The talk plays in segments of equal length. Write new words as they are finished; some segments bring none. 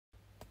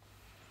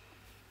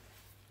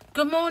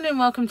Good morning,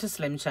 welcome to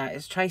SlimChat.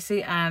 It's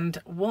Tracy, and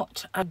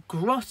what a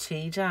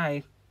grotty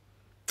day.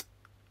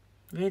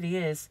 Really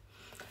is.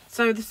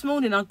 So this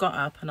morning I got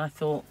up and I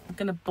thought, I'm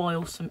going to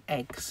boil some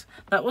eggs.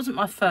 That wasn't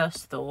my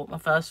first thought. My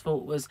first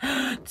thought was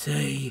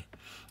tea.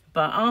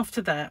 But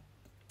after that,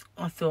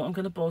 I thought I'm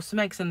going to boil some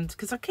eggs. And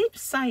because I keep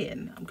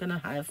saying I'm going to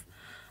have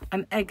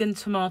an egg and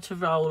tomato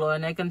roll or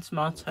an egg and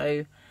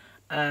tomato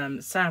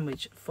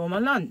sandwich for my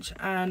lunch.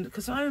 And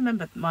because I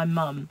remember my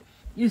mum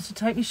used to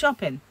take me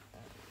shopping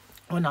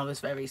when I was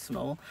very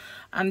small,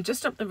 and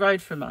just up the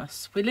road from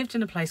us, we lived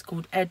in a place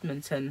called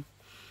Edmonton,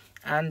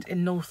 and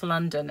in North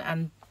London,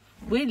 and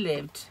we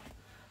lived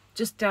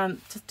just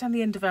down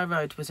the end of our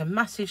road was a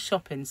massive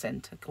shopping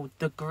centre called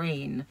the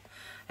Green,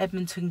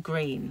 Edmonton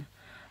Green,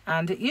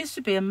 and it used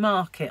to be a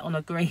market on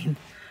a green,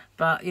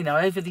 but you know,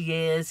 over the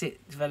years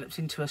it developed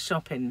into a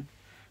shopping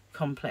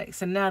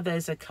complex, and now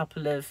there's a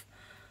couple of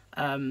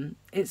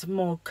it's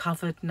more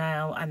covered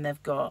now, and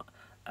they've got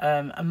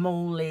a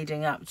mall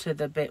leading up to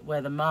the bit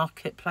where the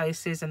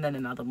marketplace is, and then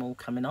another mall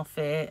coming off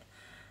it.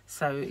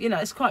 So, you know,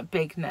 it's quite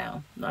big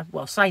now.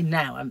 Well, say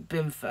now, I haven't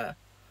been for,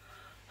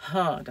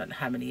 I don't know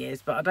how many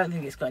years, but I don't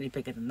think it's got any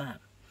bigger than that.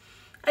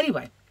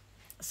 Anyway,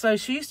 so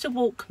she used to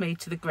walk me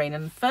to the Green,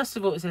 and first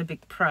of all it was in a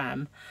big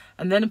pram,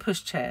 and then a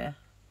pushchair,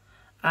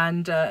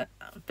 and a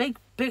big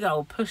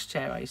old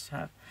pushchair I used to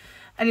have.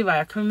 Anyway,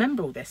 I can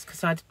remember all this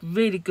because I had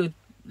really good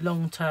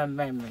long-term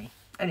memory.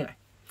 Anyway,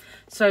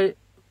 so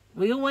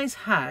we always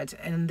had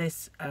in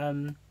this,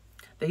 there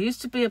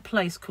used to be a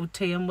place called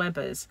T and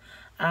Weber's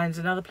and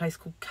another place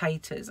called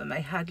Cater's, and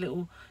they had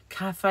little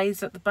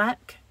cafes at the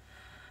back,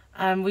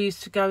 and we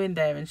used to go in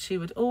there, and she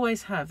would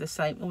always have the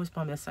same, always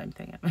buy me the same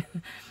thing, a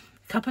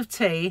cup of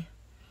tea,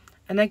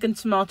 an egg and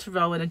tomato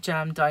roll and a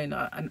jam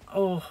donut, and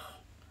oh,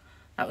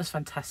 that was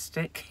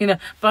fantastic. You know,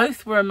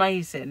 both were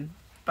amazing,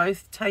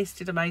 both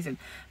tasted amazing.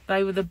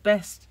 They were the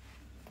best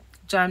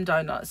jam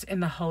donuts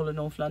in the whole of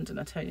North London,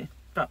 I tell you.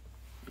 But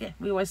yeah,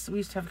 we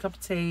used to have a cup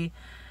of tea,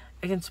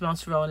 egg and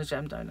tomato roll and a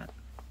jam donut.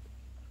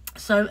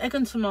 So egg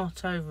and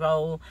tomato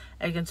roll,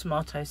 egg and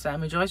tomato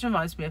sandwich always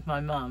reminds me of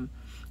my mum.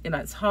 You know,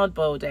 it's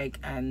hard-boiled egg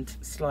and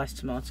sliced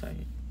tomato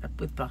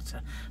with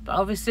butter. But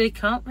obviously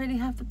can't really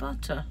have the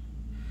butter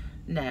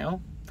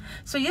now.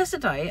 So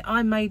yesterday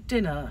I made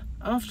dinner.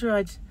 After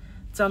I'd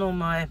done all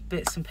my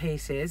bits and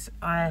pieces,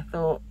 I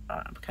thought,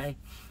 okay,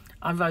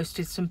 I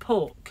roasted some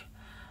pork.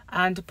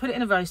 And I put it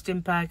in a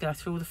roasting bag, and I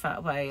threw all the fat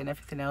away and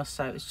everything else,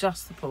 so it was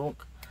just the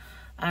pork.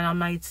 And I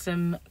made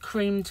some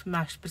creamed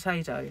mashed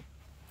potato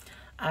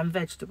and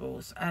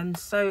vegetables. And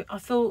so I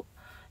thought,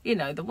 you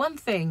know, the one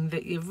thing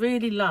that you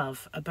really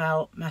love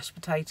about mashed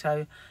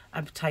potato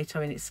and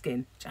potato in its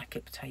skin,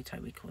 jacket potato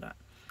we call that,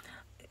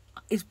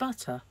 is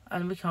butter,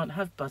 and we can't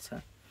have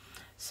butter.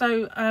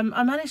 So I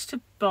managed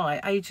to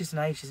buy ages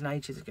and ages and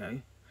ages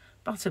ago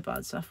butter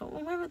buds. I thought,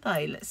 well, where are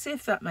they? Let's see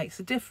if that makes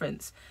a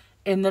difference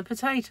in the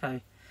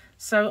potato.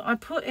 So I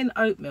put in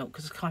oat milk,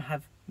 because I can't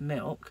have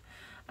milk,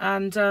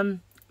 and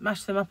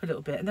mashed them up a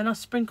little bit. And then I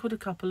sprinkled a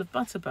couple of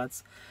butter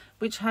buds,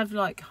 which have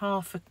like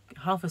half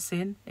a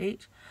sin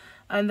each.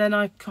 And then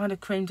I kind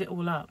of creamed it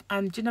all up.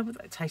 And do you know what?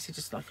 That tasted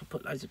just like I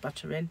put loads of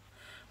butter in.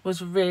 It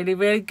was really,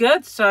 really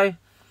good. So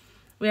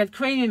we had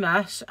creamy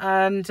mash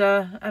and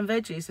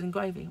veggies and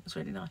gravy. It was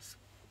really nice.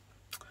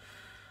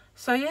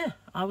 So yeah,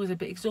 I was a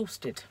bit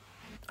exhausted,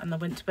 and I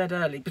went to bed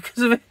early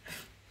because of it.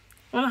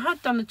 Well, I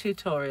had done a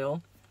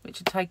tutorial, which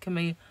had taken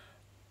me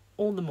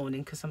all the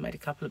morning because I made a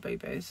couple of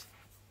boo-boos,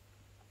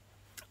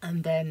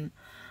 and then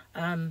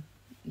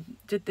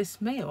did this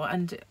meal,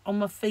 and on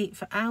my feet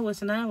for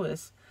hours and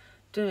hours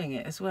doing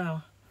it as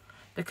well,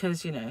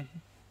 because, you know,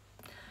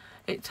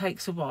 it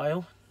takes a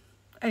while.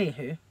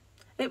 Anywho,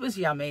 it was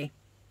yummy,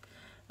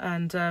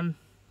 and I'm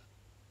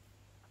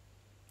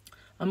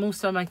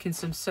also making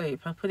some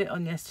soup. I put it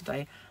on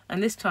yesterday,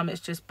 and this time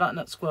it's just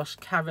butternut squash,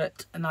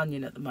 carrot and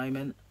onion at the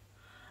moment,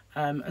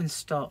 and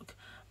stock.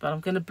 But I'm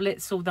going to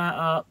blitz all that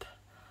up,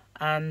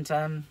 and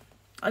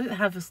I didn't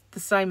have the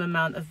same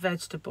amount of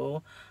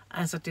vegetable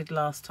as I did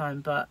last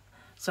time, but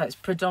so it's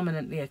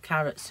predominantly a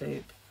carrot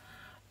soup.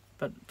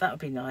 But that would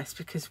be nice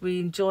because we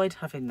enjoyed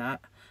having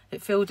that.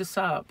 It filled us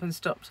up and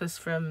stopped us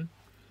from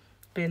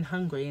being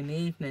hungry in the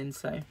evening,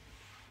 so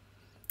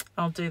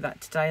I'll do that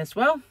today as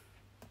well.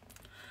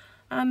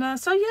 And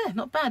so yeah,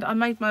 not bad. I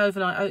made my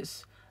overnight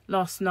oats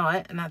last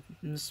night and had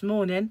them this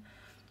morning,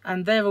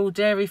 and they're all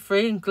dairy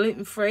free and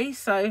gluten free,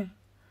 so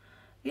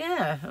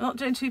yeah, I'm not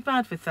doing too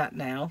bad with that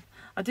now.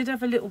 I did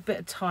have a little bit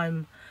of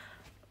time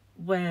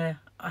where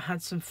I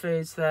had some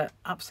foods that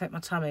upset my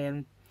tummy,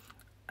 and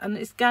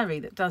it's Gary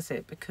that does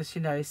it, because,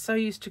 you know, he's so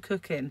used to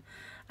cooking,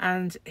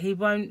 and he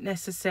won't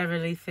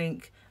necessarily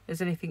think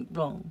there's anything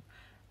wrong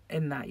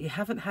in that. You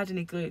haven't had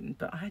any gluten,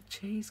 but I had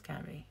cheese,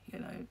 Gary, you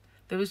know,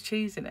 there was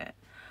cheese in it.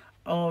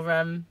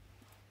 Or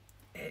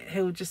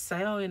he'll just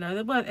say, oh, you know,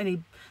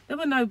 there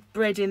were no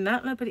bread in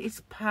that. No, but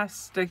it's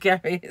pasta,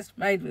 Gary, it's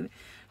made with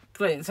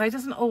gluten. So he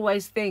doesn't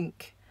always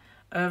think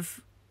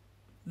of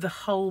the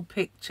whole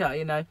picture,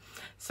 you know.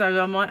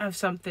 So I might have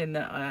something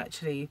that I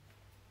actually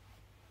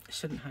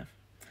shouldn't have.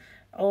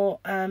 Or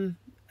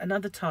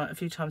another time, a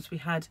few times we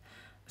had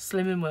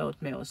Slimming World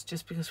meals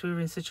just because we were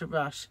in such a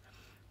rush.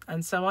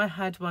 And so I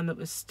had one that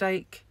was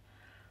steak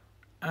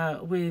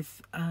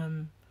with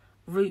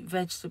root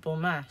vegetable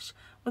mash.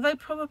 Well, they're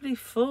probably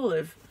full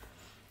of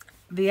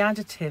the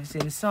additives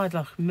inside,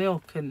 like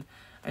milk and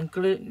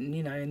gluten,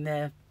 you know, in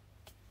their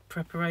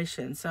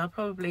preparation. So I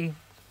probably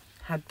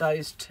had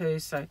those too.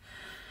 So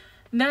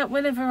now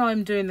whenever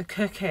I'm doing the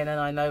cooking and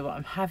I know what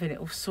I'm having, it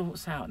all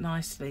sorts out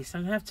nicely. So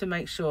I have to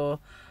make sure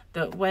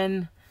that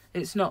when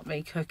it's not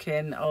me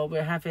cooking or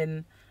we're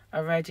having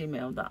a ready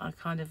meal, that I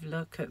kind of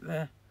look at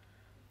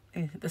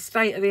the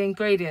state of the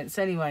ingredients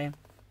anyway.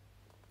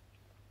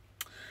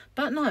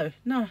 But no,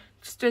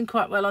 just doing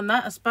quite well on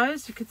that, I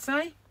suppose you could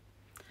say.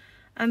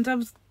 And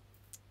I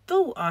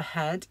thought I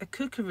had a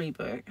cookery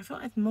book. I thought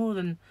I had more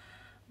than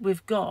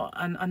we've got,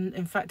 and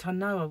in fact I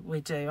know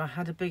we do. I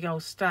had a big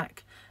old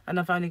stack and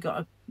I've only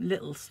got a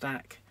little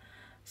stack,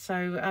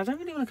 so I don't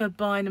really want to go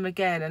buying them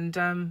again,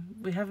 and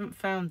we haven't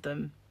found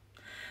them.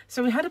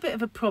 So we had a bit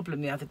of a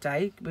problem the other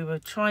day. We were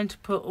trying to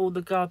put all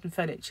the garden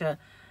furniture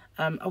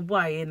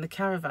away in the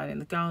caravan in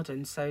the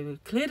garden, so we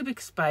cleared a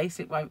big space.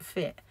 It won't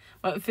fit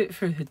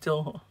through the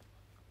door,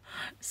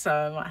 so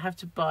I might have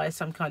to buy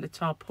some kind of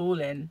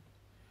tarpaulin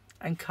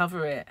and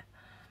cover it.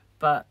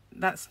 But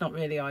that's not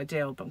really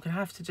ideal, but I'm going to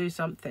have to do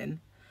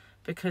something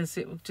because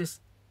it will just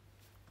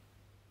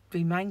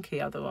be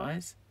manky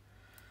otherwise.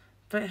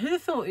 But who'd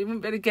have thought you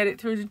wouldn't be able to get it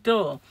through the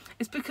door?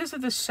 It's because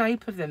of the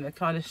shape of them. They're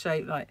kind of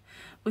shaped like,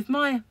 with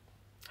my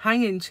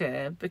hanging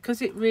chair,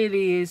 because it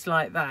really is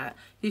like that,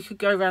 you could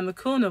go around the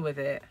corner with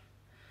it.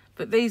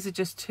 But these are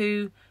just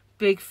too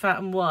big, fat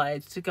and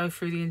wide to go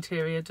through the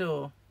interior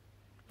door,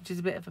 which is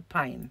a bit of a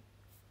pain.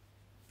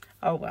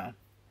 Oh well.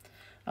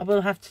 I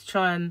will have to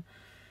try and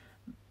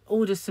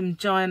order some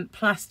giant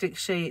plastic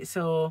sheets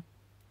or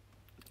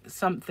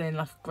something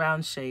like a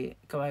ground sheet,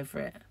 go over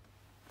it,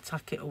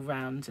 tuck it all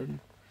round and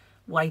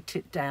weight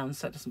it down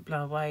so it doesn't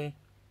blow away.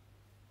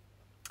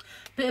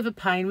 Bit of a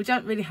pain. We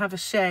don't really have a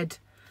shed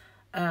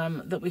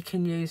that we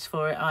can use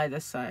for it either,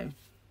 so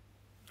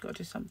got to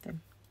do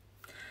something.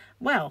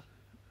 Well,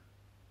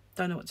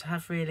 don't know what to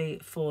have really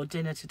for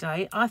dinner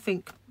today. I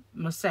think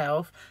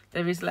myself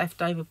there is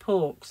leftover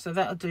pork, so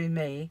that'll do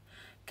me.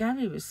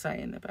 Gary was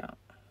saying about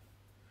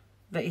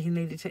that he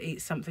needed to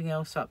eat something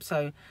else up,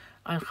 so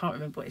I can't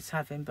remember what he's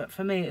having, but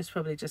for me it's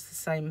probably just the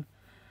same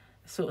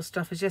sort of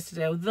stuff as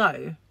yesterday,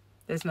 although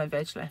there's no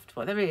veg left.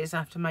 Well, there is, I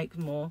have to make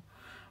more,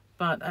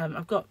 but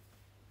I've got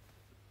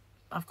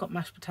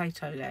mashed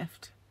potato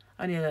left,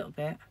 only a little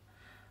bit,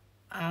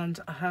 and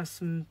I have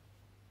some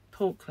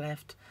pork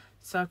left,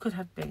 so I could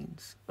have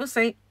beans. We'll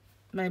see,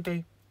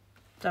 maybe,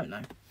 don't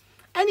know.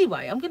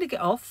 Anyway, I'm going to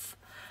get off,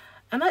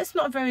 and that's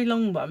not a very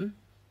long one.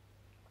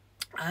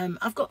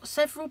 I've got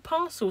several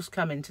parcels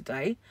coming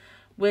today,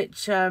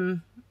 which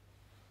I'm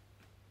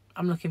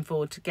looking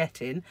forward to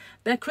getting.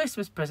 They're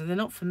Christmas presents, they're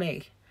not for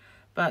me.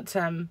 But,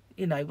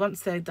 you know,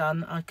 once they're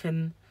done, I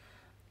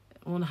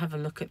want to have a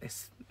look at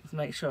this to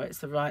make sure it's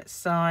the right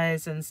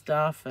size and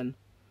stuff, and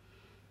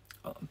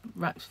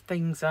wrap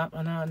things up.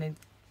 I know I need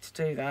to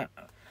do that.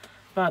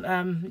 But,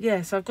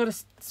 yeah, so I've got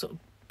to sort of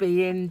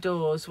be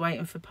indoors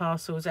waiting for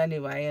parcels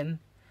anyway,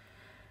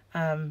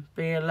 and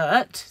be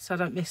alert so I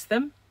don't miss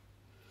them.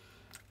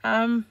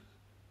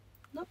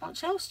 Not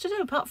much else to do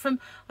apart from,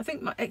 I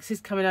think my ex is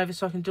coming over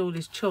so I can do all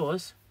his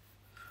chores.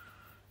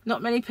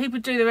 Not many people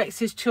do their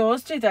ex's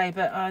chores, do they?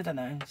 But I don't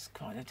know, just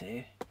kind of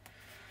do.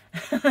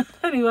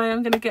 Anyway,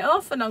 I'm going to get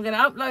off and I'm going to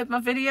upload my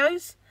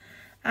videos.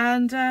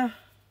 And I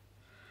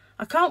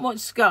can't watch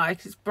Sky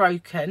because it's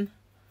broken.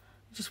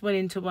 I just went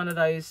into one of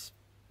those,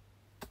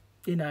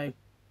 you know,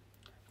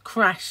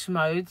 crash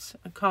modes.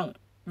 I can't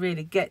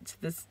really get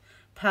to this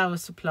power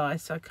supply,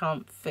 so I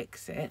can't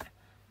fix it,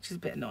 which is a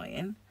bit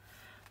annoying.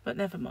 But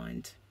never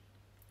mind.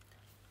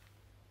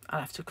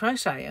 I'll have to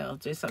crochet or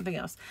do something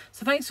else.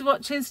 So thanks for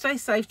watching. Stay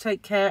safe,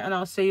 take care, and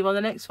I'll see you on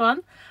the next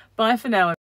one. Bye for now.